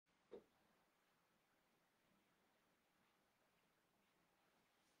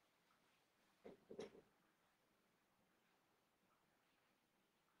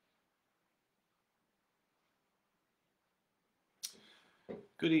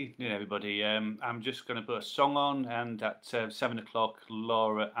Good evening, everybody. I'm just going to put a song on, and at 7 o'clock,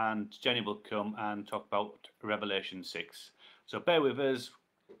 Laura and Jenny will come and talk about Revelation 6. So bear with us.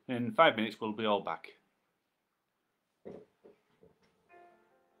 In 5 minutes, we'll be all back.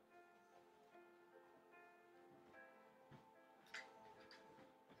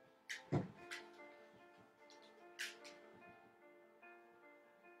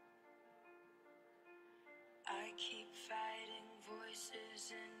 I keep fighting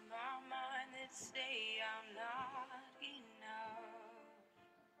voices in my mind that say I'm not enough.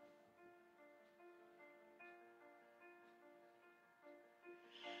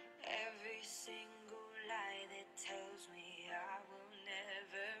 Every single lie that tells me I will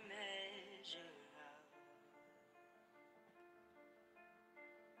never measure up.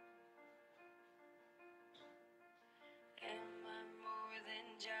 Am I more than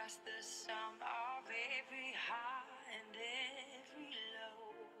just the sum of every high and every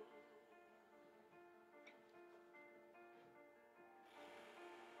low?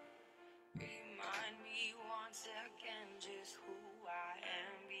 Remind me once again just who I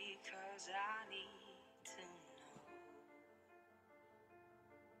am, because I need to know.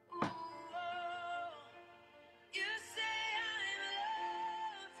 Ooh, oh, you say I'm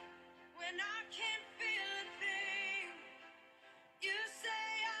loved when I can't feel a thing. You say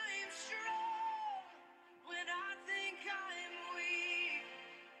I am strong when I think I am weak.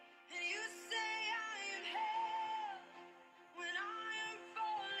 And you say I am held when I am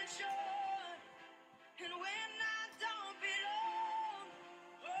falling short. And when I don't belong,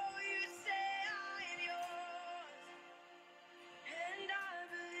 oh, you say I am yours. And I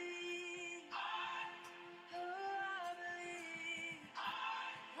believe, oh, I believe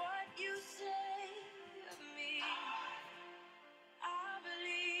what you say of me. I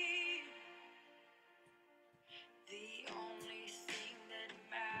believe the only thing that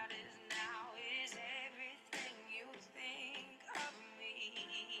matters now is everything you think of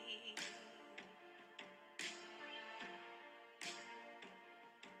me.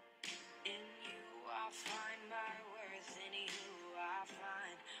 In you I find my worth, in you I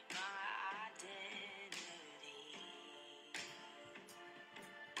find my identity.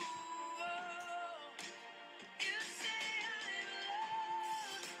 Ooh, oh, you say I'm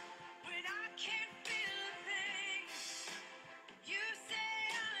loved when I can't feel a thing. You say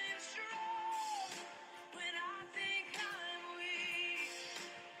I'm strong when I think I'm weak.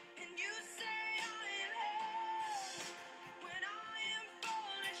 And you say I am held when I am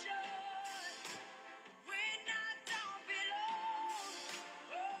falling short. When I don't belong,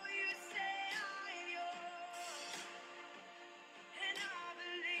 oh, you say I am yours. And I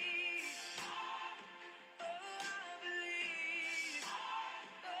believe, oh, I believe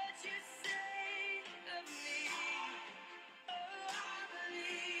what you say of me. Oh, I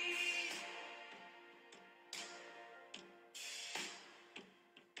believe.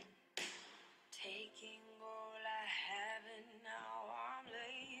 Taking all I have and now I'm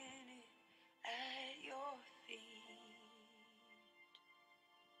laying it at your feet.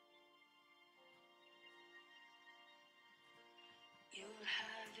 You'll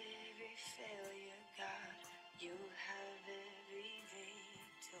have every failure, God. You'll have every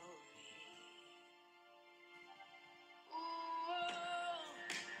victory. Ooh,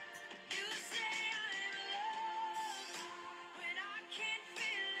 you say I'm loved when I can't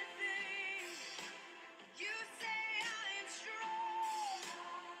feel a thing. You say I am strong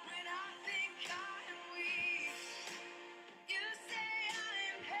when I think I am weak. You say I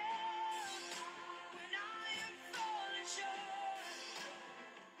am held when I am falling short.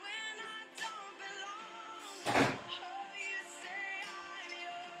 When I don't belong, oh, you say I'm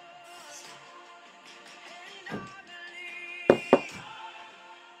yours. And I believe,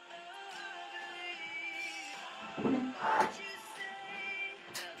 oh, I believe what you say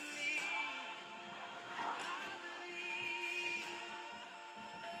of me. I believe,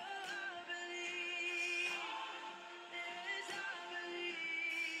 oh, I believe, yes, I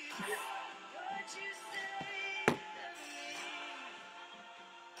believe what you say of me.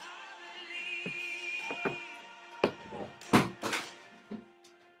 I believe.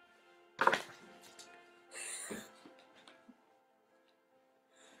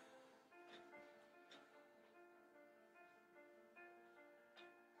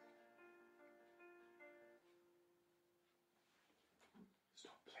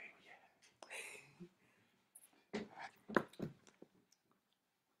 Stop playing with your hair.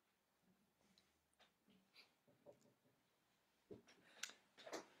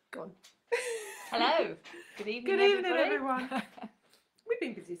 Go on. Hello. Good evening, Good evening, everybody. everyone. We've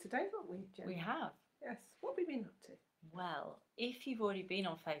been busy today, haven't we, Jen? We have. Yes. What have we been up to? Well, if you've already been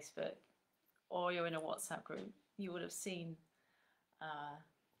on Facebook or you're in a WhatsApp group, you would have seen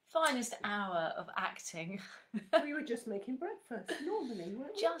finest hour of acting. We were just making breakfast normally,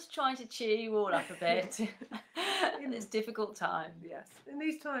 weren't we? Just trying to cheer you all up a bit in this difficult time. Yes, in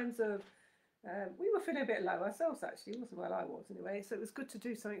these times of, we were feeling a bit low ourselves actually, wasn't well I was anyway, so it was good to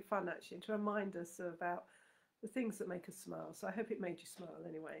do something fun actually, to remind us about the things that make us smile. So I hope it made you smile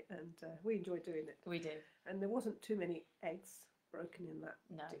anyway, and we enjoyed doing it. We do. And there wasn't too many eggs broken in that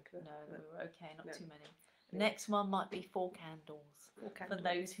No, particular. we were okay, not No. too many. Next one might be 4 candles. 4 For candles.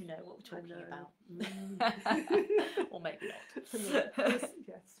 those who know what we're I talking know. about. Or maybe not.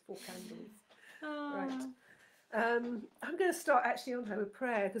 Yes, 4 candles. Ah. Right. I'm going to start actually on her with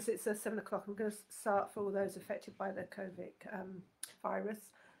prayer because it's 7 o'clock. I'm going to start for all those affected by the COVID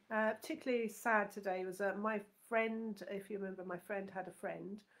virus. Particularly sad today was my friend, if you remember, my friend had a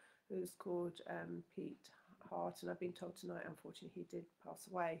friend who's called Pete Hart, and I've been told tonight, unfortunately, he did pass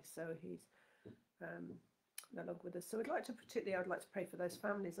away, so he's no longer with us. So I'd like to pray for those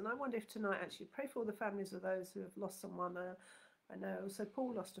families, and I wonder if tonight actually pray for all the families of those who have lost someone. I know, so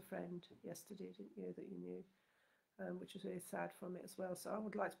Paul lost a friend yesterday, didn't you, that you knew, which was really sad from it as well. So I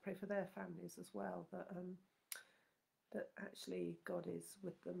would like to pray for their families as well, that actually God is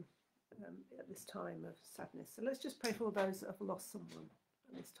with them at this time of sadness. So let's just pray for all those that have lost someone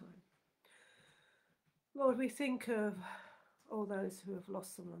at this time. Lord, we think of all those who have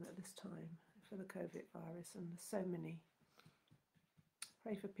lost someone at this time for the COVID virus, and there's so many.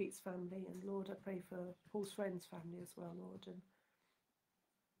 Pray for Pete's family, and Lord, I pray for Paul's friend's family as well, Lord, and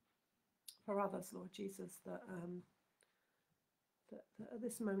for others, Lord Jesus, that at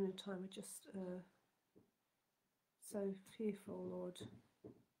this moment in time are just so fearful, Lord,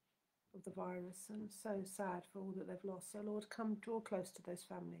 of the virus, and so sad for all that they've lost. So Lord, come draw close to those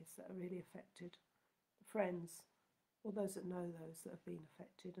families that are really affected, the friends, all those that know those that have been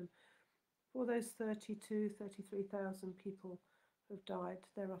affected, and for those 33,000 people who have died,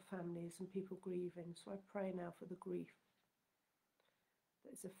 there are families and people grieving. So I pray now for the grief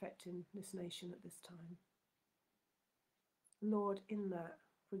that is affecting this nation at this time. Lord, in that,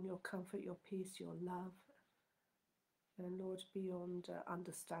 bring your comfort, your peace, your love, and Lord, beyond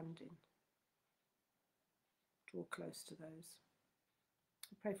understanding, draw close to those.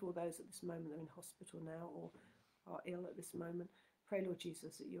 I pray for all those at this moment that are in hospital now or are ill at this moment. Pray, Lord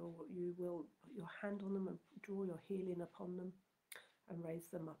Jesus, that you will put your hand on them and draw your healing upon them and raise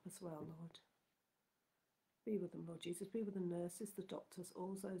them up as well, Lord. Be with them, Lord Jesus. Be with the nurses, the doctors,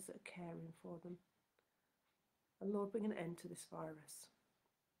 all those that are caring for them. And Lord, bring an end to this virus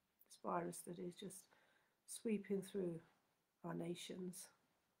that is just sweeping through our nations.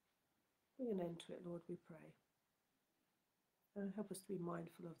 Bring an end to it, Lord, we pray. And help us to be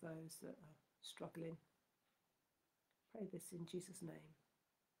mindful of those that are struggling. Pray this in Jesus' name.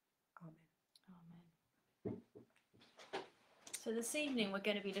 Amen. Amen. So this evening we're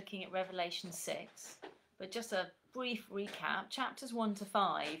going to be looking at Revelation 6, but just a brief recap. Chapters 1 to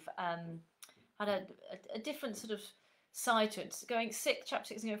 5 had a different sort of side to it.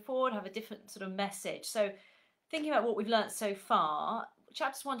 Chapter 6 going forward have a different sort of message. So thinking about what we've learnt so far,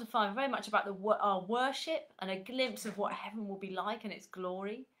 chapters 1 to 5 are very much about our worship and a glimpse of what heaven will be like and its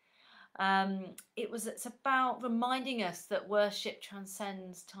glory. It's about reminding us that worship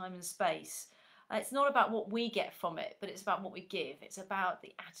transcends time and space. It's not about what we get from it, but it's about what we give. It's about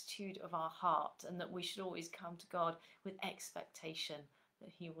the attitude of our heart, and that we should always come to God with expectation that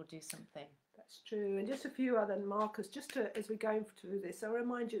he will do something. That's true. And just a few other markers, as we're going through this, I'll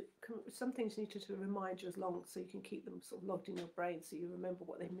remind you, some things need to remind you as long so you can keep them sort of logged in your brain so you remember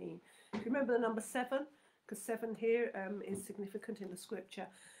what they mean. If you remember the number 7, because 7 here is significant in the scripture,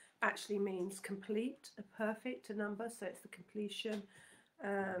 actually means complete, a perfect, a number, so it's the completion.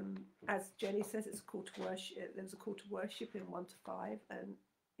 As Jenny says, it's a call to worship. There's a call to worship in 1 to 5, and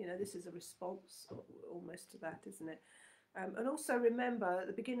this is a response almost to that, isn't it? And also remember, at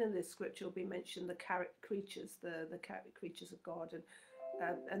the beginning of this scripture will be mentioned the creatures, the creatures of God,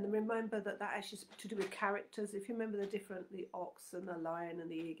 and remember that actually is to do with characters. If you remember the ox and the lion and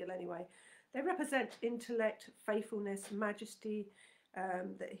the eagle, anyway, they represent intellect, faithfulness, majesty,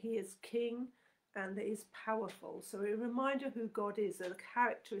 that he is king and that he's powerful. So a reminder who God is, the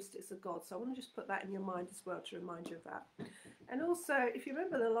characteristics of God. So I want to just put that in your mind as well to remind you of that. And also, if you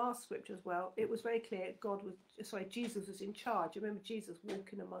remember the last scripture as well, it was very clear Jesus was in charge. You remember Jesus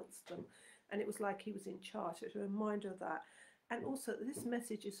walking amongst them, and it was like he was in charge. So it's a reminder of that. And also, this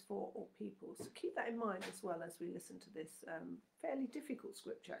message is for all people. So keep that in mind as well as we listen to this fairly difficult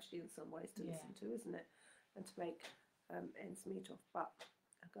scripture, actually, in some ways to listen to, isn't it? And to make ends meet off. But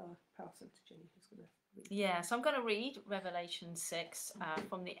I'll go pass on to Jenny, who's going to Yeah, so I'm going to read Revelation 6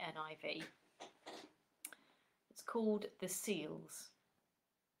 from the NIV. It's called The Seals.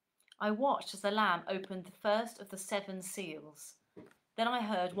 I watched as the Lamb opened the first of the 7 seals. Then I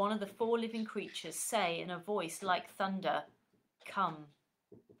heard one of the 4 living creatures say in a voice like thunder, "Come."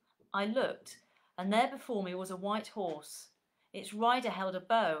 I looked, and there before me was a white horse. Its rider held a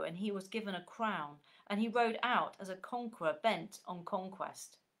bow, and he was given a crown, and he rode out as a conqueror bent on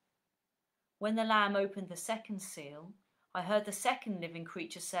conquest. When the Lamb opened the 2nd seal, I heard the 2nd living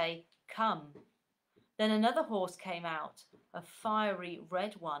creature say, "Come." Then another horse came out, a fiery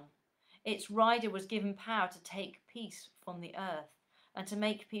red one. Its rider was given power to take peace from the earth and to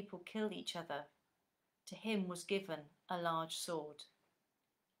make people kill each other. To him was given a large sword.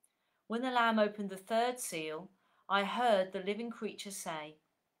 When the Lamb opened the 3rd seal, I heard the living creature say,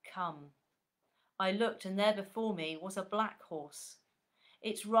 "Come." I looked, and there before me was a black horse.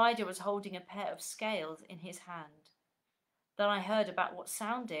 Its rider was holding a pair of scales in his hand. Then I heard about what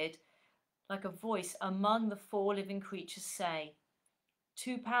sounded like a voice among the 4 living creatures say,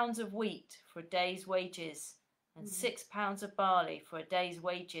 2 pounds of wheat for a day's wages, and 6 pounds of barley for a day's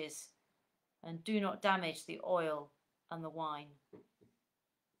wages, and do not damage the oil and the wine.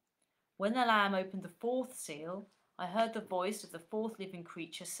 When the Lamb opened the 4th seal, I heard the voice of the 4th living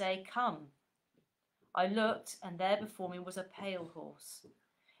creature say, "Come." I looked, and there before me was a pale horse.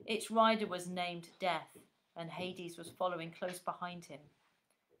 Its rider was named Death, and Hades was following close behind him.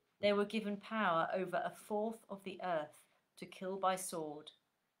 They were given power over 1/4 of the earth to kill by sword,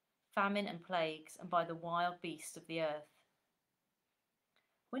 famine and plagues, and by the wild beasts of the earth.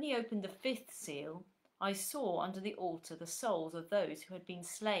 When he opened the 5th seal, I saw under the altar the souls of those who had been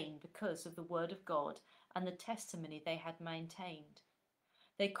slain because of the word of God and the testimony they had maintained.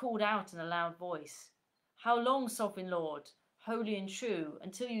 They called out in a loud voice, "How long, sovereign Lord, holy and true,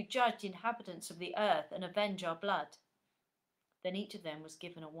 until you judge the inhabitants of the earth and avenge our blood?" Then each of them was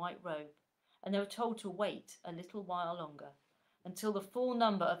given a white robe, and they were told to wait a little while longer, until the full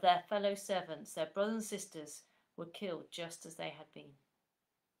number of their fellow servants, their brothers and sisters, were killed just as they had been.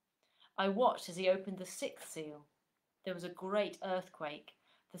 I watched as he opened the 6th seal. There was a great earthquake.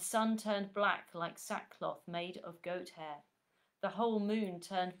 The sun turned black like sackcloth made of goat hair. The whole moon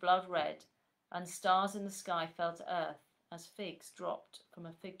turned blood red, and stars in the sky fell to earth as figs dropped from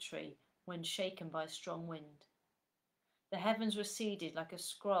a fig tree when shaken by a strong wind. The heavens receded like a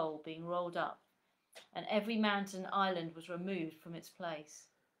scroll being rolled up, and every mountain and island was removed from its place.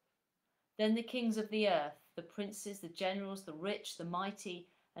 Then the kings of the earth, the princes, the generals, the rich, the mighty,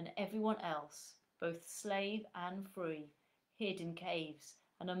 and everyone else, both slave and free, hid in caves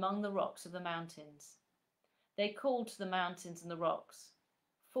and among the rocks of the mountains. They called to the mountains and the rocks,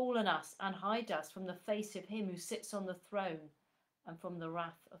 "Fall on us and hide us from the face of him who sits on the throne and from the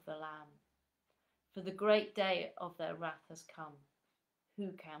wrath of the Lamb. For the great day of their wrath has come.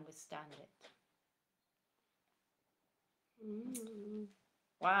 Who can withstand it?"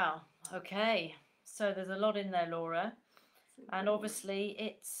 Wow, okay. So there's a lot in there, Laura. And obviously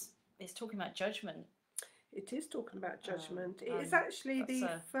it's talking about judgment. It is talking about judgment. It is and actually that's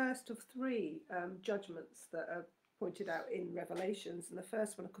the first of 3 judgments that are pointed out in Revelations. And the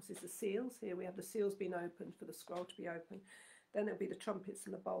first one, of course, is the seals. Here we have the seals being opened for the scroll to be opened. Then there'll be the trumpets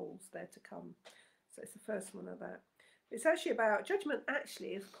and the bowls there to come. So it's the first one of that. It's actually about judgment.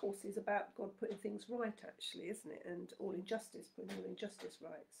 Actually, of course, is about God putting things right. Actually, isn't it? And all injustice, putting all injustice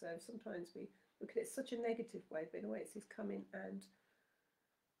right. So sometimes we look at it such a negative way, but in a way, it's His coming and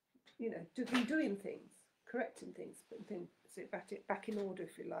doing things, correcting things, putting things back in order,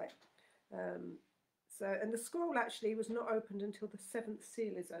 if you like. And the scroll actually was not opened until the 7th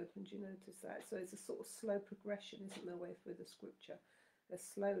seal is opened. You notice that? So it's a sort of slow progression, isn't there, way through the scripture?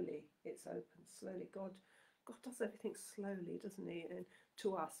 Slowly it's opened. Slowly, God does everything slowly, doesn't He? And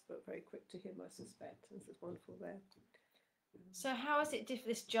to us, but very quick to Him, I suspect. And this is wonderful there. So how is it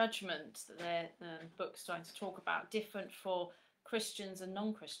this judgment that the book's starting to talk about different for Christians and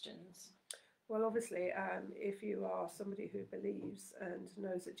non-Christians? Well, obviously, if you are somebody who believes and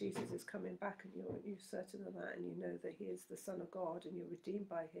knows that Jesus is coming back, and you're certain of that, and you know that He is the Son of God, and you're redeemed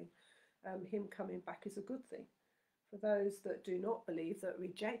by Him, Him coming back is a good thing. For those that do not believe, that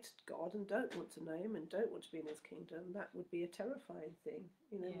reject God and don't want to know Him and don't want to be in His kingdom, that would be a terrifying thing.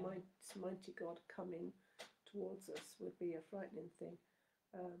 Mighty God coming towards us would be a frightening thing.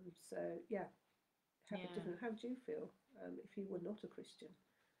 How would you feel if you were not a Christian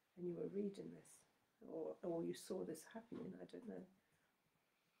and you were reading this, or you saw this happening? I don't know.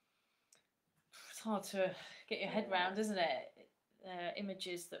 It's hard to get your head round, isn't it?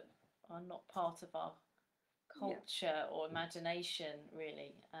 Images that are not part of our culture or imagination,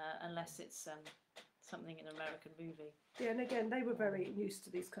 really, unless it's something in an American movie. Yeah, and again, they were very used to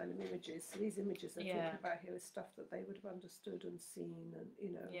these kind of images. So these images they're Yeah. talking about here is stuff that they would have understood and seen,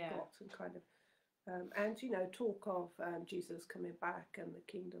 and Yeah. got and kind of, and talk of Jesus coming back and the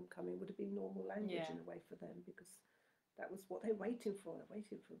kingdom coming would have been normal language Yeah. in a way for them, because that was what they're waiting for. They're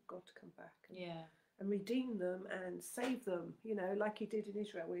waiting for God to come back and redeem them and save them. Like He did in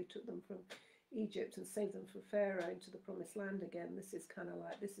Israel, where He took them from Egypt and saved them from Pharaoh into the promised land again. This is kind of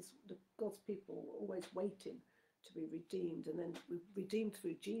like, this is God's people always waiting to be redeemed, and then we're redeemed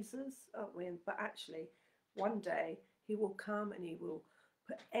through Jesus, aren't we? But actually, one day He will come and He will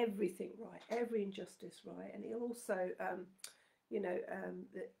put everything right, every injustice right, and He'll also,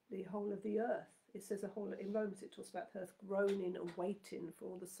 the whole of the earth. It says in Romans. It talks about the earth groaning and waiting for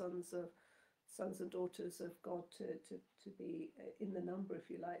all the sons and daughters of God to be in the number, if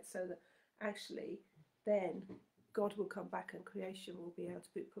you like, so that actually then God will come back and creation will be able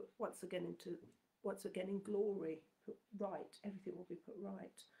to be put once again in glory, put right. Everything will be put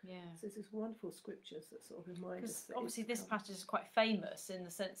right. Yeah. So there's these wonderful scriptures that sort of remind us. Because That obviously it's this come. passage is quite famous in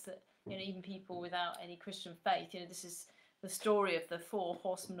the sense that even people without any Christian faith, this is the story of the 4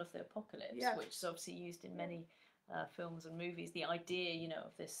 horsemen of the apocalypse, Yeah. which is obviously used in many films and movies. The idea,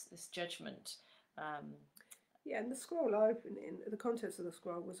 of this judgment. Yeah, and the scroll opening, the contents of the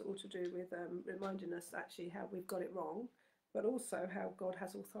scroll was all to do with reminding us actually how we've got it wrong, but also how God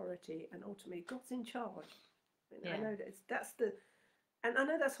has authority and ultimately God's in charge. I know and I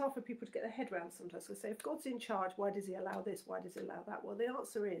know that's hard for people to get their head around sometimes. So say, if God's in charge, why does He allow this? Why does He allow that? Well, the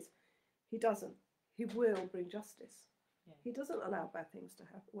answer is He doesn't. He will bring justice. Yeah. He doesn't allow bad things to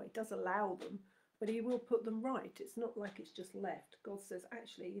happen. Well, He does allow them, but He will put them right. It's not like it's just left. God says,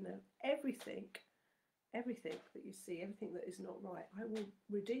 actually, everything that you see, everything that is not right, I will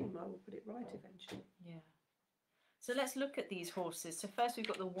redeem, I will put it right eventually. Yeah. So let's look at these horses. So first we've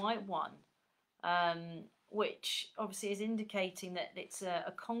got the white one, which obviously is indicating that it's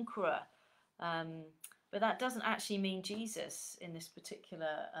a conqueror. But that doesn't actually mean Jesus in this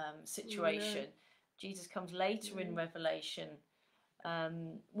particular situation. No. Jesus comes later in Revelation.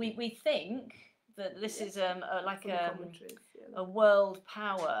 We think that this is like From the commentaries, a world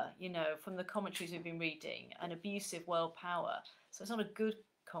power, from the commentaries we've been reading, an abusive world power. So it's not a good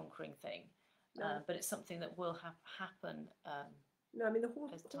conquering thing, No. but it's something that will happen. No, I mean, the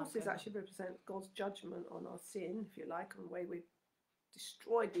as time horses goes on. actually represent God's judgment on our sin, if you like, on the way we've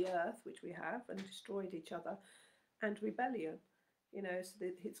destroyed the earth, which we have, and destroyed each other, and rebellion. So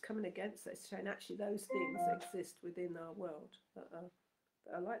that it's coming against us, saying actually those things exist within our world that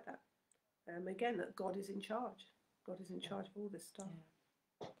are like that. Again, that God is in charge. God is in charge of all this stuff.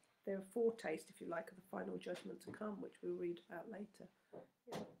 Yeah. They're a foretaste, if you like, of the final judgment to come, which we'll read about later.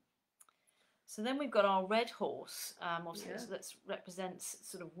 Yeah. So then we've got our red horse, obviously Yeah. that represents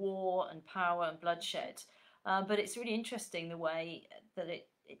sort of war and power and bloodshed. But it's really interesting the way that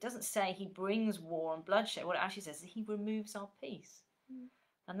it doesn't say He brings war and bloodshed. What it actually says is He removes our peace.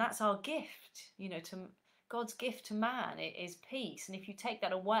 And that's our gift, to God's gift to man is peace. And if you take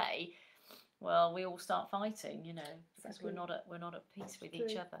that away, well, we all start fighting, because Exactly. we're not at peace with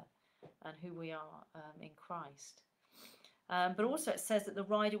It's each true. other and who we are in Christ. But also it says that the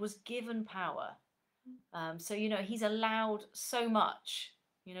rider was given power. So, He's allowed so much.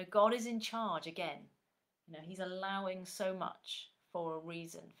 God is in charge again. He's allowing so much for a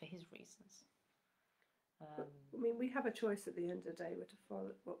reason, for His reasons. I mean, we have a choice at the end of the day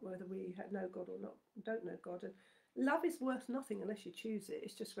whether we know God or not, don't know God. And love is worth nothing unless you choose it.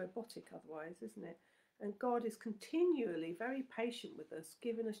 It's just robotic otherwise, isn't it? And God is continually very patient with us,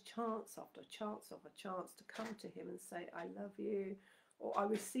 giving us chance after chance after chance to come to Him and say, I love you, or I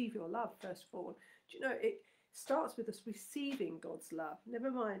receive your love, first of all. Do you know, it starts with us receiving God's love.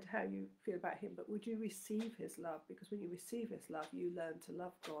 Never mind how you feel about Him, but would you receive His love? Because when you receive His love, you learn to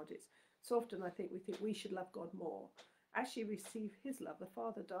love God. It's so often I think we should love God more. Actually receive His love. The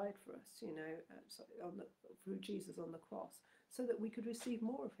Father died for us, through Jesus on the cross, so that we could receive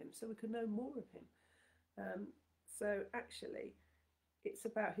more of Him, so we could know more of Him. So actually, it's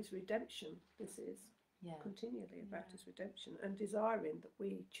about His redemption. This is continually about His redemption and desiring that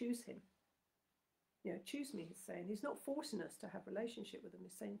we choose Him. Choose me, He's saying. He's not forcing us to have a relationship with Him.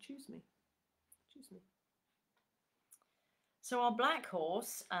 He's saying, choose me. Choose me. So our black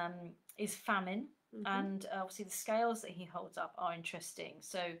horse is famine, Mhm. and obviously the scales that he holds up are interesting.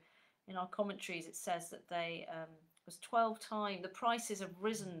 So in our commentaries it says that they was 12 times, the prices have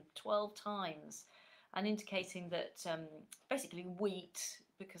risen 12 times, and indicating that basically wheat,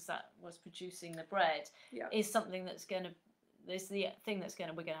 because that was producing the bread, Yeah. is something that's going to, there's the thing that's we're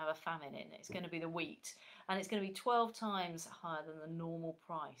going to have a famine in. It's going to be the wheat, and it's going to be 12 times higher than the normal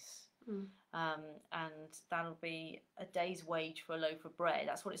price. Mm. And that'll be a day's wage for a loaf of bread.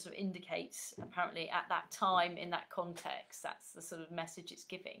 That's what it sort of indicates, apparently, at that time, in that context. That's the sort of message it's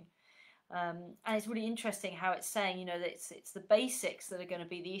giving. And it's really interesting how it's saying, you know, that it's the basics that are going to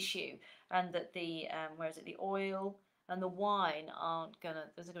be the issue, and that the the oil and the wine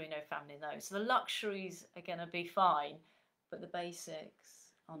there's going to be no famine in those. So the luxuries are going to be fine, but the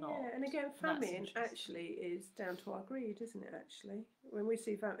basics are not. Yeah, and again, And that's famine interesting. actually is down to our greed, isn't it? Actually, when we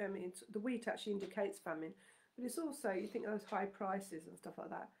see famine, I mean, the wheat actually indicates famine, but it's also, you think of those high prices and stuff like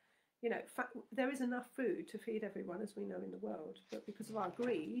that. You know, there is enough food to feed everyone, as we know, in the world, but because of our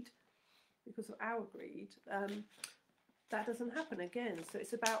greed, that doesn't happen again. So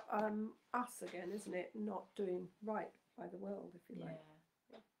it's about us again, isn't it? Not doing right by the world, if you like.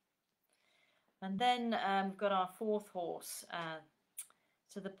 Yeah. And then we've got our fourth horse.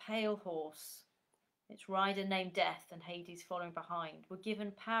 So the pale horse, its rider named Death, and Hades following behind, were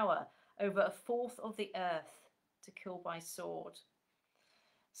given power over a fourth of the earth to kill by sword.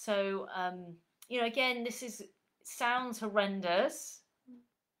 So, again, sounds horrendous,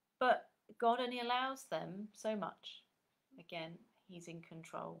 but God only allows them so much. Again, he's in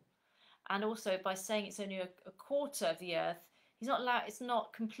control. And also, by saying it's only a quarter of the earth, he's not allowed. It's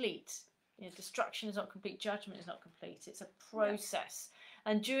not complete. Destruction is not complete. Judgment is not complete. It's a process.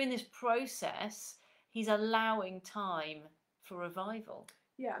 Yeah. And during this process, he's allowing time for revival.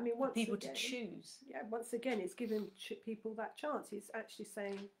 Yeah, I mean, for people to choose. Yeah, once again, it's giving people that chance. He's actually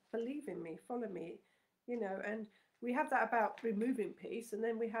saying, "Believe in me, follow me," And we have that about removing peace, and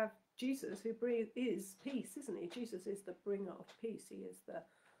then we have Jesus, who is peace, isn't he? Jesus is the bringer of peace. He is the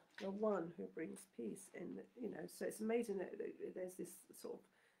one who brings peace, So it's amazing that there's this sort of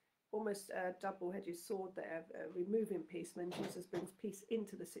almost double-edged sword there, removing peace when Jesus brings peace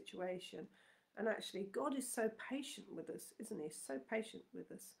into the situation. And actually, God is so patient with us, isn't he? So patient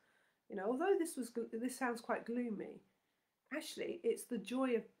with us. Although this sounds quite gloomy, actually, it's the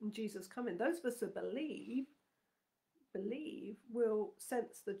joy of Jesus coming. Those of us who believe will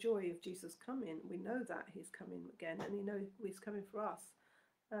sense the joy of Jesus coming. We know that he's coming again, and he's coming for us.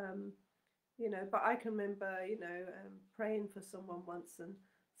 But I can remember, praying for someone once and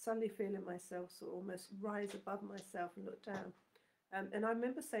suddenly feeling myself sort of almost rise above myself and look down. And I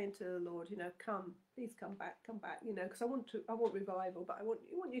remember saying to the Lord, come, please come back, because I want revival, but I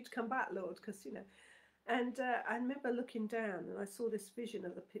want you to come back, Lord, because, And I remember looking down and I saw this vision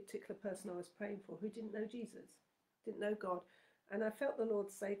of the particular person I was praying for who didn't know Jesus, didn't know God. And I felt the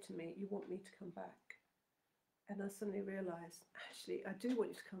Lord say to me, you want me to come back? And I suddenly realised, actually, I do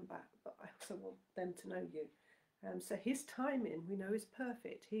want you to come back, but I also want them to know you. So his timing, we know, is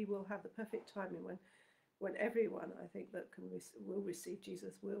perfect. He will have the perfect timing when everyone, I think, that will receive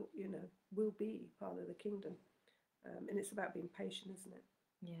Jesus will be part of the kingdom. And it's about being patient, isn't it?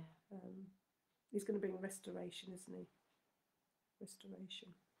 Yeah. He's going to bring restoration, isn't he?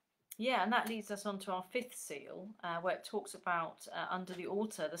 Restoration. Yeah, and that leads us on to our fifth seal, where it talks about under the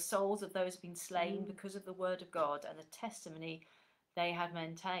altar, the souls of those who've been slain because of the word of God and the testimony they had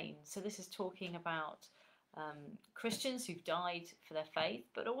maintained. So this is talking about Christians who've died for their faith,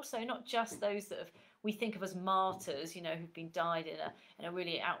 but also not just those that we think of as martyrs, who've been died in a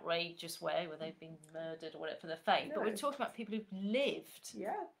really outrageous way, where they've been murdered or whatever for their faith. No. But we're talking about people who've lived.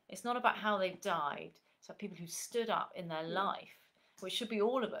 Yeah. It's not about how they've died. It's about people who stood up in their life, which should be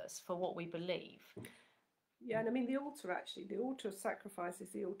all of us, for what we believe. Yeah, and I mean the altar of sacrifice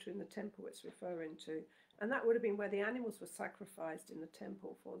is the altar in the temple it's referring to. And that would have been where the animals were sacrificed in the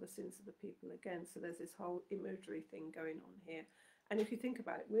temple for the sins of the people again. So there's this whole imagery thing going on here. And if you think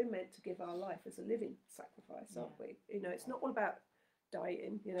about it, we're meant to give our life as a living sacrifice, aren't we? It's not all about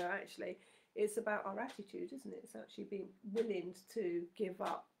dying, actually. It's about our attitude, isn't it? It's actually being willing to give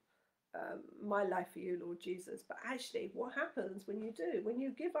up my life for you, Lord Jesus. But actually, what happens when you do? When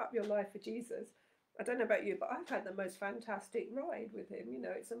you give up your life for Jesus, I don't know about you, but I've had the most fantastic ride with him.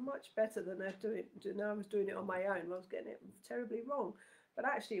 It's a much better than I was doing it on my own. I was getting it terribly wrong. But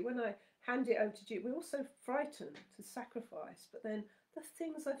actually, when I hand it over to Jesus, we're all so frightened to sacrifice. But then the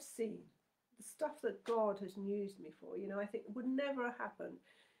things I've seen, the stuff that God has used me for, I think would never have happened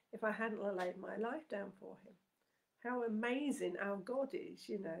if I hadn't laid my life down for him. How amazing our God is,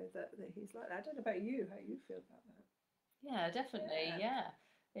 that he's like that. I don't know about you, how you feel about that. Yeah, definitely, yeah.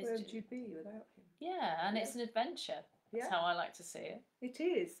 Where would you be without him? Yeah, and it's an adventure. That's how I like to see it. It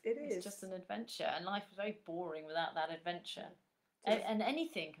is. It's just an adventure, and life is very boring without that adventure. And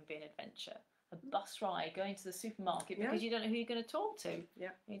anything can be an adventure. A bus ride, going to the supermarket, because you don't know who you're going to talk to. Yeah.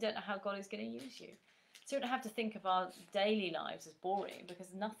 You don't know how God is going to use you. So we don't have to think of our daily lives as boring,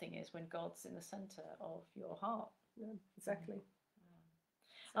 because nothing is when God's in the centre of your heart. Yeah, exactly.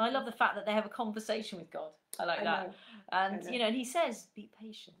 And I love the fact that they have a conversation with God. I like I that. know. And, I know. you know, and he says, be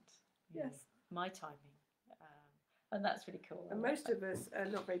patient. you know, Yes. My timing. And that's really cool. And most of us are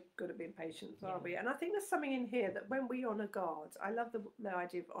not very good at being patient, are Yeah. we? And I think there's something in here that when we honour God, I love the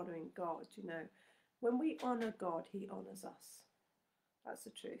idea of honouring God, you know. When we honour God, he honours us. That's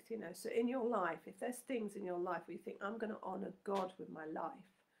the truth, you know. So in your life, if there's things in your life where you think, I'm going to honour God with my life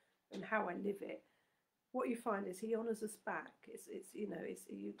and how I live it, what you find is he honours us back. It's you know, it's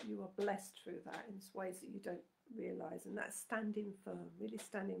you are blessed through that in ways that you don't realise. And that standing firm, really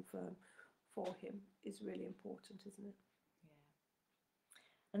standing firm for him is really important, isn't it?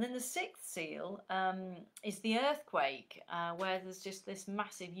 And then the sixth seal is the earthquake, where there's just this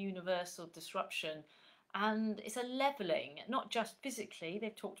massive universal disruption. And it's a levelling, not just physically.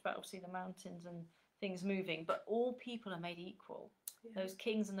 They've talked about, obviously, the mountains and things moving, but all people are made equal. Yeah. Those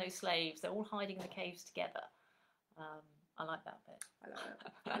kings and those slaves, they're all hiding in the caves together. I like that bit. I like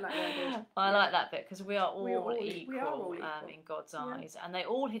that. I like that idea. I like that bit because we are all we are all equal, equal. in God's Yeah. eyes, and they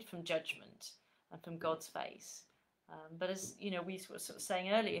all hid from judgment and from God's face. But as you know, we were sort of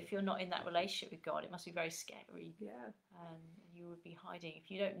saying earlier, if you're not in that relationship with God, it must be very scary. Yeah. And you would be hiding.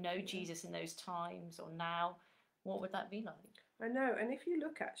 If you don't know Jesus in those times or now, what would that be like? I know. And if you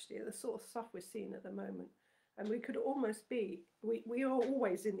look actually at the sort of stuff we're seeing at the moment, and we could almost be, we are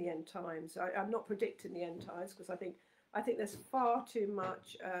always in the end times. I'm not predicting the end times because I think there's far too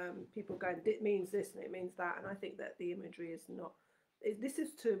much people going, it means this and it means that. And I think that the imagery is not, this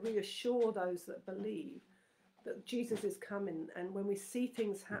is to reassure those that believe that Jesus is coming, and when we see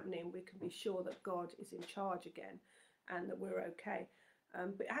things happening, we can be sure that God is in charge again and that we're okay.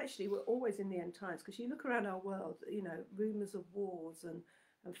 But actually, we're always in the end times because you look around our world, you know, rumours of wars and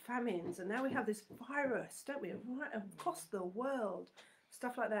famines, and now we have this virus, don't we, right across the world,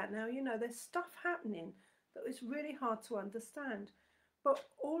 stuff like that. Now, you know, there's stuff happening that is really hard to understand. But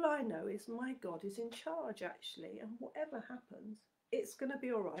all I know is my God is in charge, actually, and whatever happens, it's going to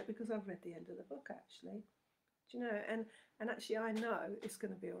be all right because I've read the end of the book, actually. Do you know? And actually, I know it's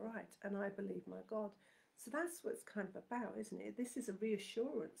going to be all right, and I believe my God. So that's what it's kind of about, isn't it? This is a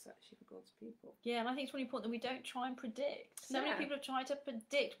reassurance, actually, for God's people. Yeah, and I think it's really important that we don't try and predict. So many Yeah. people are trying to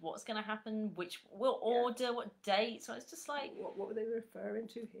predict what's going to happen, what order, what date. So it's just like, What were they referring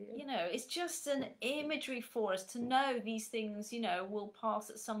to here? you know, it's just an imagery for us to know these things, you know, will pass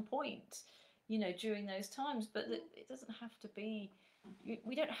at some point, you know, during those times. But it doesn't have to be,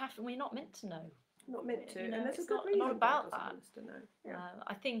 we don't have to, we're not meant to know. Not meant to. You know, and there's a it's good not reason God about doesn't that. want us to know. Yeah.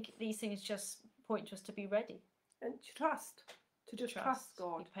 I think these things just point to us to be ready. And to trust. To just trust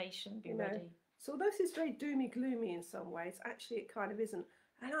God. Be patient, be You know, ready. So although this is very doomy gloomy in some ways, actually it kind of isn't.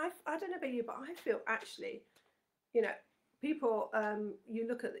 And I don't know about you, but I feel actually, you know, people, you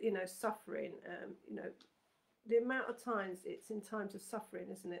look at, you know, suffering, you know, the amount of times it's in times of suffering,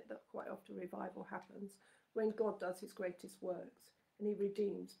 isn't it, that quite often revival happens when God does his greatest works and he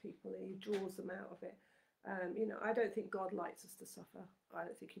redeems people and he draws them out of it. You know, I don't think God likes us to suffer. I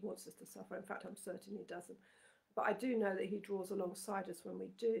don't think he wants us to suffer. In fact, I'm certain he doesn't. But I do know that he draws alongside us when we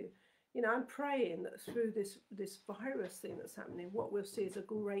do. You know, I'm praying that through this virus thing that's happening, what we'll see is a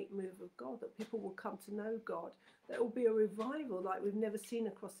great move of God, that people will come to know God. There will be a revival like we've never seen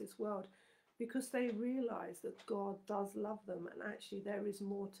across this world because they realise that God does love them and actually there is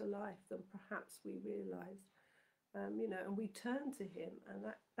more to life than perhaps we realised. You know, and we turn to him and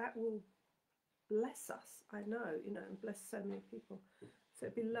that will bless us, I know, you know, and bless so many people. So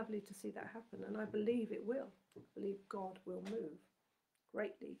it'd be lovely to see that happen, and I believe it will. I believe God will move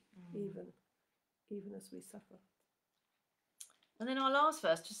greatly, even as we suffer. And then our last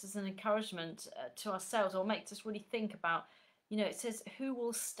verse, just as an encouragement to ourselves, or makes us really think about, you know, it says, who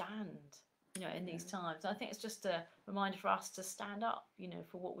will stand, you know, in these times? I think it's just a reminder for us to stand up, you know,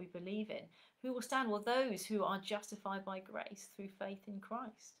 for what we believe in. Who will stand? Well, those who are justified by grace through faith in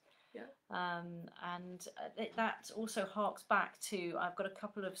Christ. Yeah. And that also harks back to, I've got a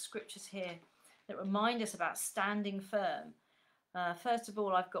couple of scriptures here that remind us about standing firm. First of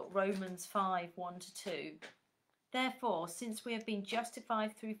all, I've got Romans 5:1-2. Therefore, since we have been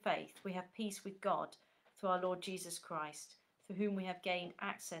justified through faith, we have peace with God through our Lord Jesus Christ, through whom we have gained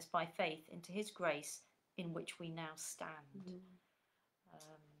access by faith into his grace in which we now stand.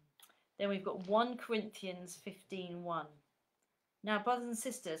 Then we've got 1 Corinthians 15:1. Now, brothers and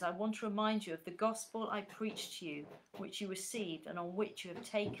sisters, I want to remind you of the gospel I preached to you, which you received and on which you have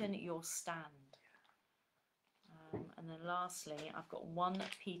taken your stand. And then lastly, I've got 1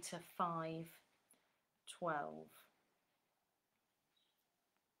 Peter 5:12,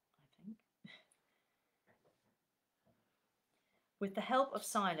 I think. With the help of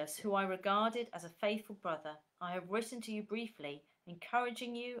Silas, who I regarded as a faithful brother, I have written to you briefly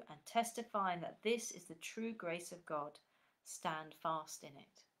encouraging you and testifying that this is the true grace of God. Stand fast in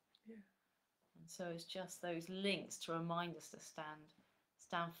it. Yeah. And so it's just those links to remind us to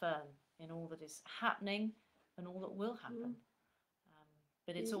stand firm in all that is happening and all that will happen.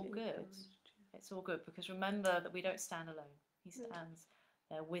 But it's Be all good. encouraged, It's all good, because remember that we don't stand alone. He stands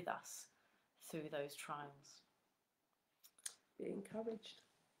there with us through those trials. Be encouraged.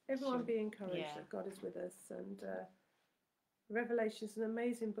 Everyone Sure. be encouraged Yeah. that God is with us. And Revelation is an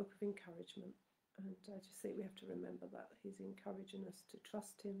amazing book of encouragement. And I just think we have to remember that He's encouraging us to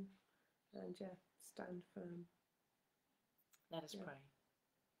trust Him and, stand firm. Let us Yeah. pray.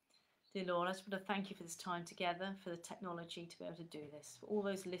 Dear Lord, I just want to thank you for this time together, for the technology to be able to do this, for all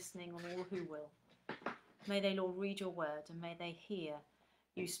those listening and all who will. May they, Lord, read your word, and may they hear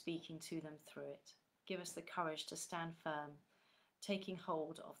you speaking to them through it. Give us the courage to stand firm, taking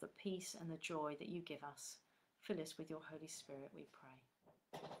hold of the peace and the joy that you give us. Fill us with your Holy Spirit, we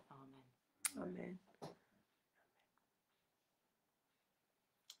pray. Amen. Amen.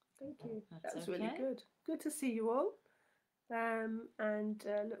 Thank you. That's That was really okay. good. Good to see you all. And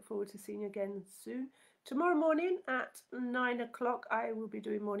look forward to seeing you again soon. Tomorrow morning at 9 o'clock, I will be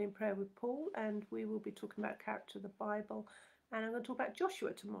doing morning prayer with Paul, and we will be talking about character of the Bible. And I'm going to talk about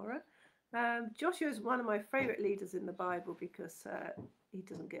Joshua tomorrow. Joshua is one of my favourite leaders in the Bible because he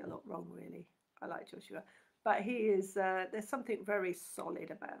doesn't get a lot wrong, really. I like Joshua. But he is, there's something very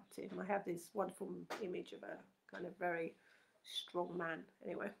solid about him. I have this wonderful image of a kind of very strong man,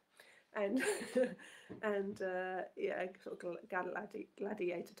 anyway. And sort of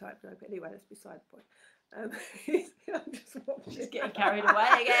gladiator type. But anyway, that's beside the point. I'm Just getting carried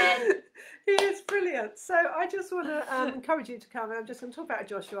away again. He is brilliant. So I just want to encourage you to come. I'm just going to talk about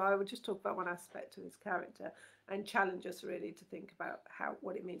Joshua. I will just talk about one aspect of his character and challenge us really to think about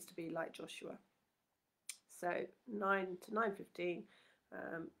what it means to be like Joshua. So 9 to 9:15.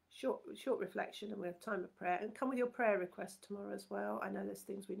 Short reflection, and we have time of prayer, and come with your prayer requests tomorrow as well. I know there's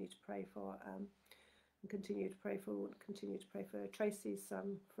things we need to pray for, and continue to pray for Tracy's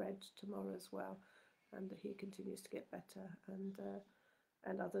son Fred tomorrow as well, and that he continues to get better,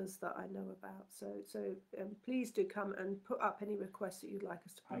 and others that I know about. So please do come and put up any requests that you'd like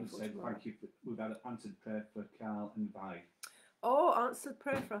us to pray for tomorrow. Thank you. We've had an answered prayer for Carl and Vi. Oh, answered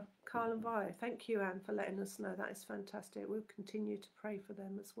prayer for Carl and Vi. Thank you, Anne, for letting us know. That is fantastic. We'll continue to pray for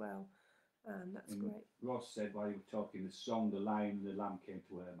them as well. That's great. Ross said while you were talking, the song "The Lion and the Lamb" came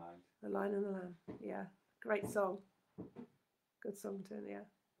to her mind. The Lion and the Lamb. Yeah, great song. Good song too. Yeah,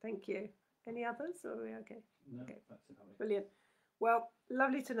 thank you. Any others? Or are we okay? No, Okay. that's about it. Brilliant. Well,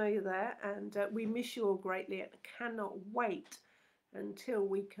 lovely to know you're there, and we miss you all greatly, and cannot wait until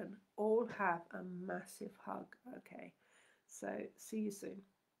we can all have a massive hug. Okay. So see you soon.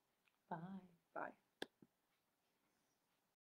 Bye.